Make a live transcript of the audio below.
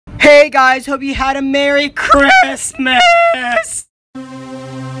Hey guys, hope you had a Merry Christmas!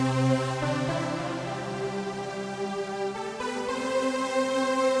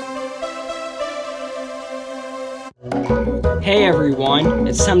 Hey everyone,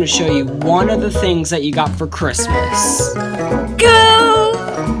 it's time to show you one of the things that you got for Christmas. Go!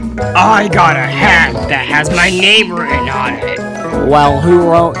 I got a hat that has my name written on it. Well, who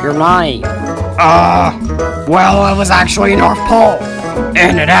wrote your name? Well, it was actually North Pole.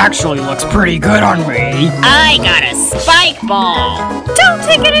 And it actually looks pretty good on me. I got a spike ball. Don't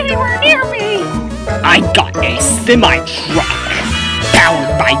take it anywhere near me. I got a semi-truck.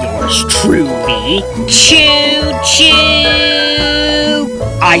 Powered by yours truly. Choo-choo!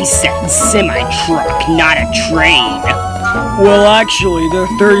 I said semi-truck, not a train. Well, actually, they're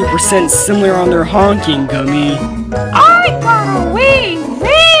 30% similar on their honking, Gummy. I got a wee V.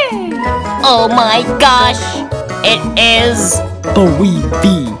 Oh my gosh! It is... The Wii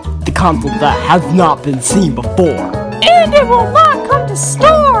V, the console that has not been seen before. And it will not come to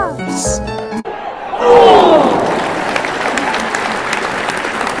stores.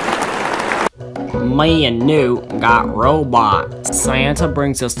 Me and Newt got robots. Santa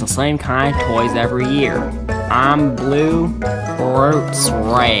brings us the same kind of toys every year. I'm blue, Root's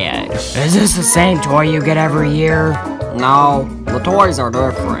red. Is this the same toy you get every year? No, the toys are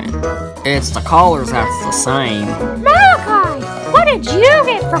different. It's the colors that's the same. Malachi, what did you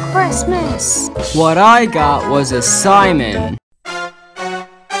get for Christmas? What I got was a Simon.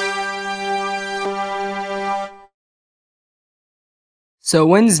 So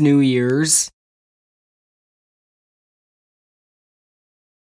when's New Year's?